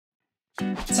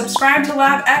Subscribe to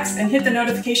LabX and hit the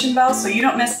notification bell so you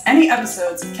don't miss any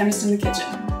episodes of Chemist in the Kitchen.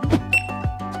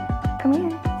 Come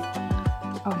here.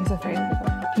 Oh, he's afraid of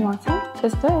people. You want some?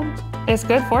 It's good. It's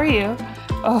good for you.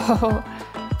 Oh,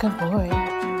 good boy.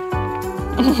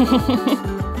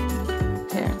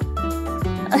 Here.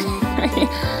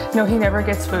 No, he never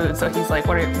gets food, so he's like,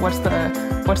 what's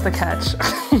the catch?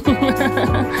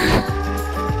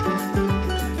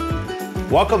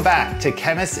 Welcome back to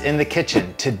Chemists in the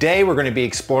Kitchen. Today we're going to be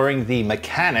exploring the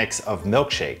mechanics of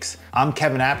milkshakes. I'm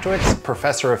Kevin Aptowicz,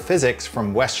 professor of physics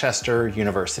from Westchester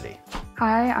University.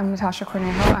 Hi, I'm Natasha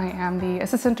Cornejo. I am the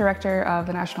assistant director of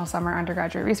the National Summer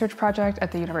Undergraduate Research Project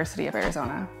at the University of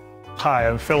Arizona. Hi,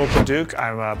 I'm LeDuc.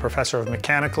 I'm a professor of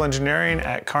mechanical engineering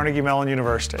at Carnegie Mellon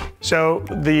University. So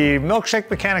the milkshake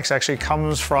mechanics actually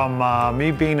comes from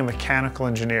me being a mechanical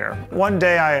engineer. One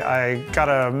day I got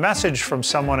a message from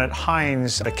someone at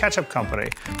Heinz, the ketchup company.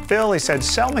 Phil, he said,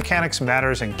 cell mechanics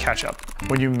matters in ketchup.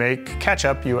 When you make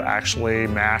ketchup, you actually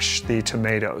mash the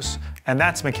tomatoes. And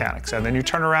that's mechanics. And then you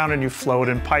turn around and you flow it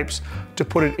in pipes to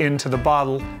put it into the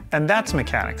bottle, and that's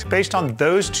mechanics. Based on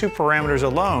those two parameters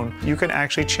alone, you can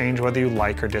actually change whether you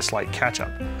like or dislike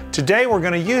ketchup. Today we're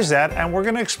going to use that, and we're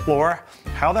going to explore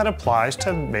how that applies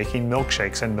to making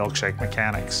milkshakes and milkshake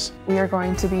mechanics. We are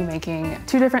going to be making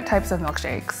two different types of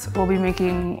milkshakes. We'll be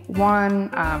making one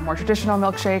more traditional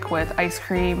milkshake with ice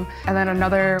cream, and then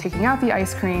another taking out the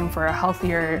ice cream for a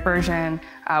healthier version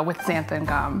with xanthan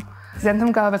gum.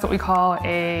 Xanthan gum is what we call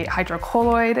a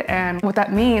hydrocolloid, and what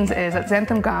that means is that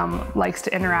xanthan gum likes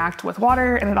to interact with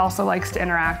water, and it also likes to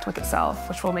interact with itself,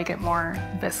 which will make it more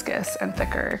viscous and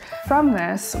thicker. From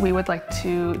this, we would like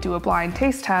to do a blind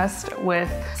taste test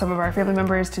with some of our family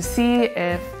members to see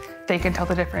if they can tell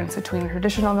the difference between a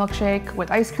traditional milkshake with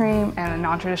ice cream and a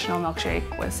non-traditional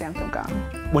milkshake with xanthan gum.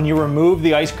 When you remove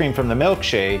the ice cream from the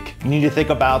milkshake, you need to think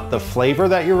about the flavor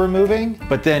that you're removing,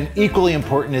 but then equally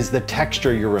important is the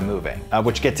texture you're removing,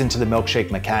 which gets into the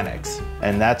milkshake mechanics.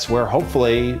 And that's where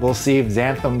hopefully we'll see if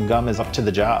xanthan gum is up to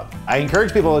the job. I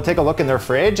encourage people to take a look in their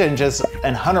fridge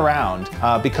and hunt around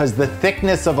because the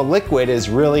thickness of a liquid is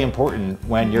really important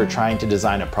when you're trying to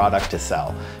design a product to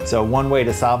sell. So one way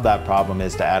to solve that problem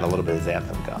is to add a little bit of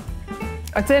xanthan gum.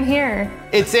 It's in here.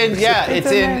 It's in, yeah,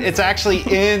 it's actually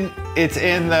in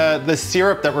the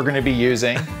syrup that we're going to be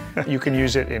using. You can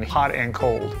use it in hot and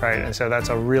cold, right? And so that's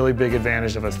a really big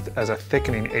advantage as a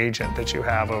thickening agent that you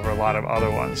have over a lot of other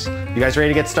ones. You guys ready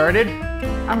to get started?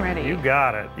 I'm ready. You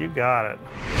got it, you got it.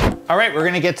 All right, we're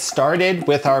gonna get started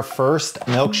with our first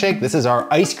milkshake. This is our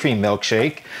ice cream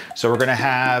milkshake. So we're gonna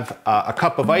have a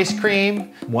cup of ice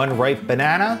cream, one ripe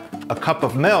banana, a cup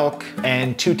of milk,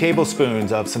 and 2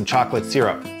 tablespoons of some chocolate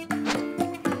syrup.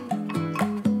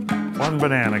 1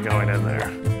 banana going in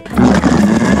there.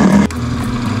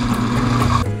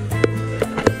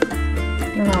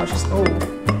 No, it's just, oh,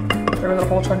 there was a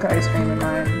whole chunk of ice cream in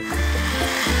mine.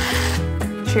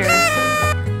 Cheers.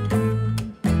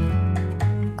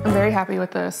 I'm very happy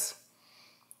with this.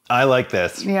 I like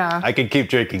this. Yeah. I could keep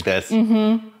drinking this.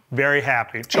 Mm-hmm. Very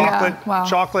happy. Chocolate, yeah, wow.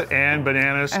 Chocolate and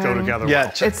bananas go together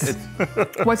yeah, well.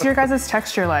 What's your guys'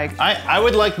 texture like? I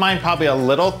would like mine probably a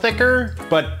little thicker,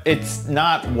 but it's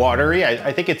not watery.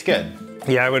 I think it's good.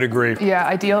 Yeah, I would agree. Yeah,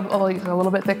 ideal like a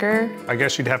little bit thicker. I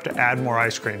guess you'd have to add more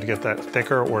ice cream to get that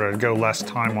thicker or to go less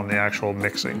time on the actual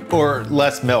mixing. Or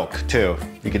less milk too.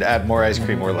 You could add more ice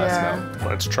cream or less milk.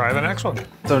 Let's try the next one.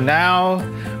 So now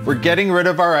we're getting rid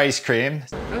of our ice cream.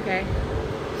 Okay.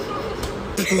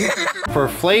 For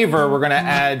flavor, we're gonna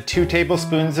add 2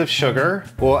 tablespoons of sugar.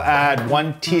 We'll add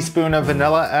 1 teaspoon of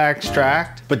vanilla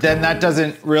extract, but then that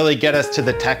doesn't really get us to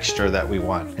the texture that we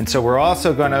want. And so we're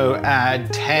also gonna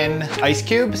add 10 ice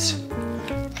cubes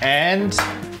and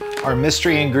our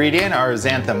mystery ingredient, our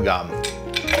xanthan gum.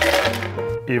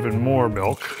 Even more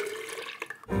milk.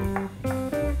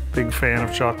 Big fan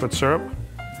of chocolate syrup.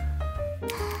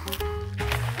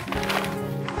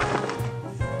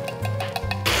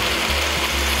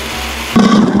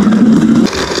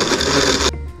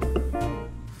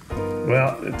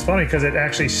 Well, it's funny because it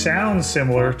actually sounds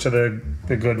similar to the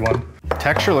good one.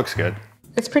 Texture looks good.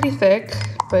 It's pretty thick,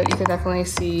 but you can definitely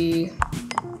see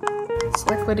it's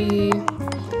liquidy.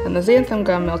 And the xanthan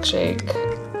gum milkshake,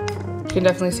 you can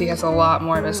definitely see has a lot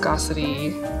more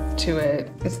viscosity to it.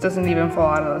 It doesn't even fall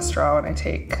out of the straw when I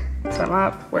take some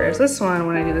up. Whereas this one,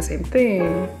 when I do the same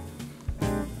thing,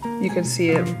 you can see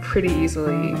it pretty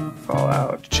easily fall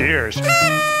out. Cheers.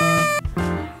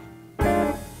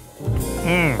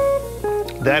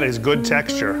 That is good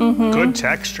texture. Good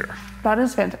texture. That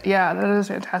is fantastic. Yeah, that is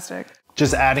fantastic.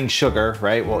 just adding sugar,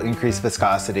 right, will increase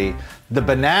viscosity. The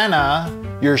banana,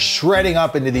 you're shredding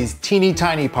up into these teeny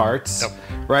tiny parts,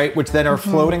 right, which then are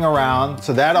floating around,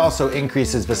 so that also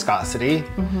increases viscosity.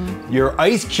 Your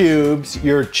ice cubes,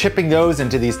 you're chipping those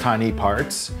into these tiny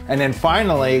parts. And then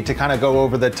finally, to kind of go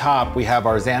over the top, we have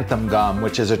our xanthan gum,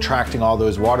 which is attracting all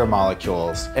those water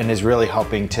molecules and is really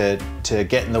helping to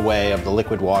get in the way of the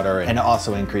liquid water and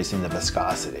also increasing the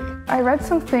viscosity. I read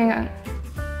something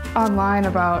online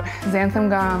about xanthan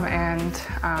gum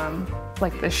and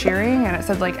like the shearing, and it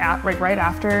said like right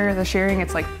after the shearing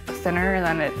it's like thinner and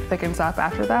then it thickens up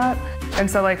after that. And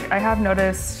so like I have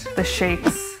noticed the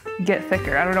shakes get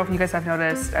thicker. I don't know if you guys have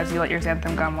noticed as you let your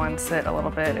xanthan gum one sit a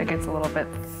little bit, it gets a little bit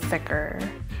thicker.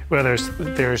 Well,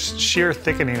 there's shear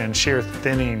thickening and shear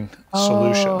thinning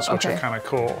solutions, which are kind of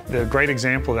cool. The great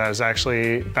example of that is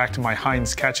actually back to my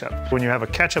Heinz ketchup. When you have a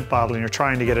ketchup bottle and you're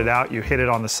trying to get it out, you hit it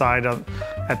on the side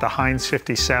at the Heinz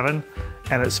 57,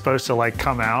 and it's supposed to like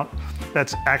come out.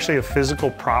 That's actually a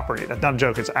physical property. That's not a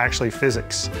joke, it's actually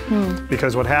physics.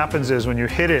 Because what happens is when you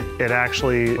hit it, it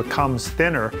actually becomes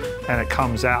thinner and it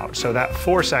comes out. So that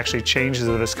force actually changes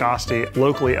the viscosity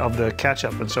locally of the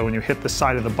ketchup. And so when you hit the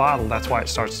side of the bottle, that's why it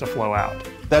starts to flow out.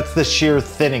 That's the shear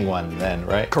thinning one then,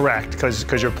 right? Correct,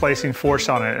 because you're placing force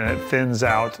on it and it thins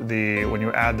out when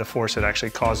you add the force, it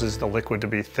actually causes the liquid to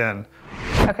be thin.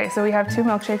 Okay, so we have 2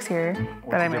 milkshakes here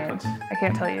that I made. I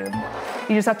can't tell you.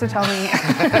 You just have to tell me.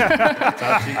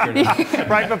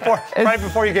 right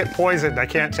before you get poisoned, I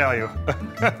can't tell you. Okay.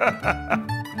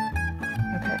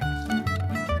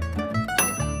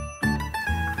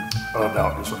 Oh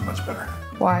no, this one's much better.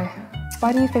 Why?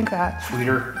 Why do you think that?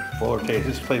 Sweeter, fuller taste.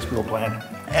 This tastes real bland.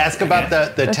 Ask about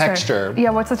the texture.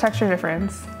 Yeah, what's the texture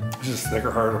difference? This is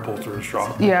thicker, harder to pull through a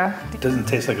straw. Yeah. It doesn't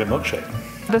taste like a milkshake.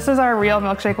 This is our real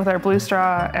milkshake with our blue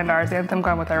straw and our xanthan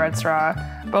gum with our red straw.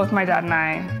 Both my dad and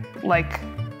I like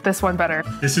this one better.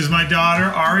 This is my daughter,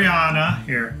 Ariana.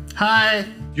 Here. Hi.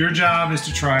 Your job is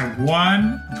to try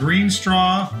 1 green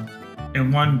straw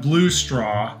and 1 blue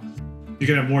straw. You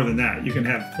can have more than that. You can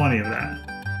have plenty of that.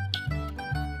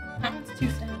 That one's too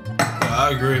thin. Yeah, I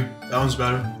agree. That one's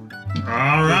better.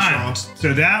 All right.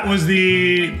 So that was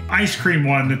the ice cream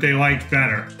one that they liked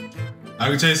better. I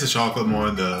can taste the chocolate more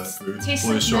in the Tastes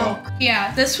blue like straw. milk.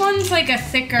 Yeah, this one's like a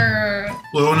thicker.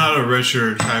 Well, one had a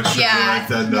richer texture Yeah, like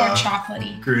that more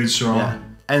chocolatey. green straw. Yeah.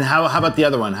 And how about the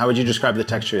other one? How would you describe the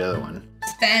texture of the other one?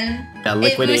 Thin. Yeah,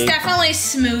 liquidy. It was definitely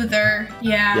smoother.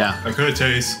 Yeah. Yeah. I couldn't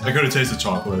taste the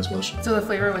chocolate as much. So the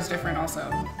flavor was different also,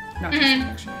 not just the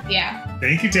texture. Yeah.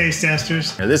 Thank you, taste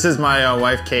testers. This is my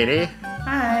wife, Katie.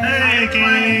 Hi. Hey,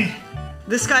 Katie.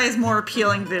 This guy is more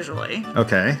appealing visually.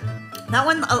 Okay. That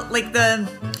one, like the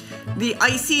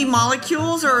icy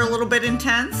molecules are a little bit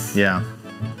intense. Yeah.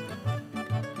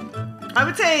 I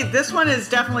would say this one is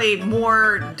definitely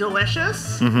more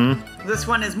delicious. This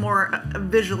one is more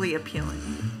visually appealing.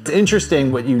 It's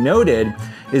interesting what you noted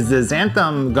is the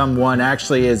xanthan gum one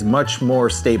actually is much more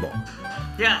stable,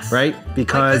 Yes. right?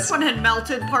 Because Like this one had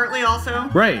melted partly also.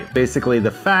 right, basically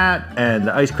the fat and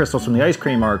the ice crystals from the ice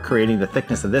cream are creating the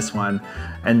thickness of this one,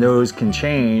 and those can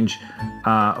change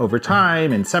over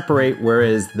time and separate,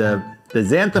 whereas the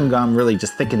xanthan gum really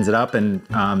just thickens it up, and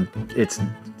it's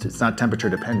not temperature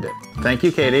dependent. Thank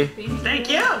you, Katie. Thank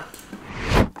you.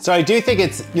 So I do think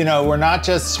it's, we're not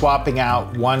just swapping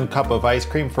out 1 cup of ice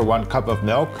cream for 1 cup of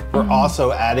milk. We're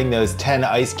also adding those 10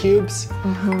 ice cubes,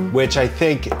 which I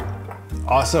think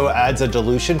also adds a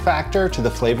dilution factor to the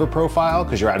flavor profile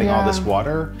because you're adding all this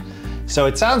water. So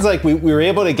it sounds like we were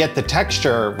able to get the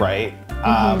texture right,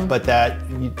 but that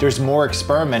there's more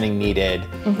experimenting needed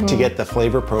to get the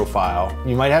flavor profile.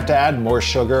 You might have to add more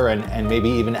sugar and maybe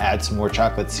even add some more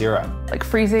chocolate syrup. Like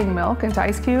freezing milk into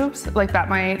ice cubes, like that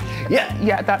might,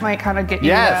 that might kind of get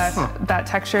you that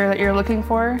texture that you're looking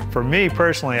for. For me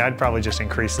personally, I'd probably just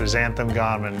increase the xanthan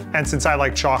gum, and since I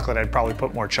like chocolate, I'd probably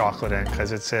put more chocolate in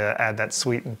because it's add that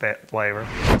sweetened flavor.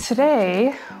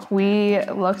 Today, we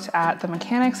looked at the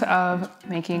mechanics of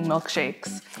making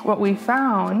milkshakes. What we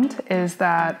found is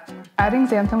that adding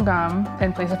xanthan gum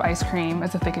in place of ice cream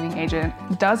as a thickening agent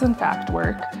does in fact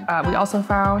work. We also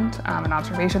found an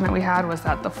observation that we had was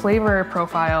that the flavor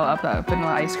profile of the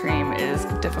vanilla ice cream is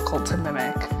difficult to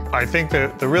mimic. I think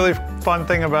that the really fun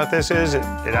thing about this is it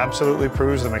absolutely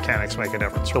proves the mechanics make a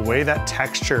difference. The way that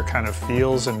texture kind of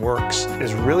feels and works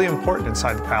is really important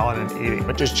inside the palate and eating.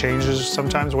 It just changes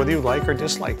sometimes whether you like or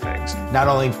dislike things. Not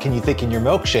only can you thicken your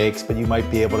milkshakes, but you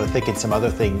might be able to thicken some other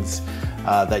things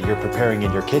that you're preparing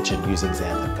in your kitchen using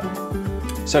xanthan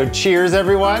gum. So cheers,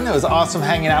 everyone. It was awesome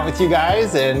hanging out with you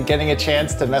guys and getting a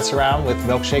chance to mess around with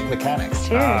milkshake mechanics.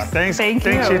 Cheers. Thanks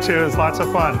you too. It was lots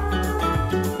of fun.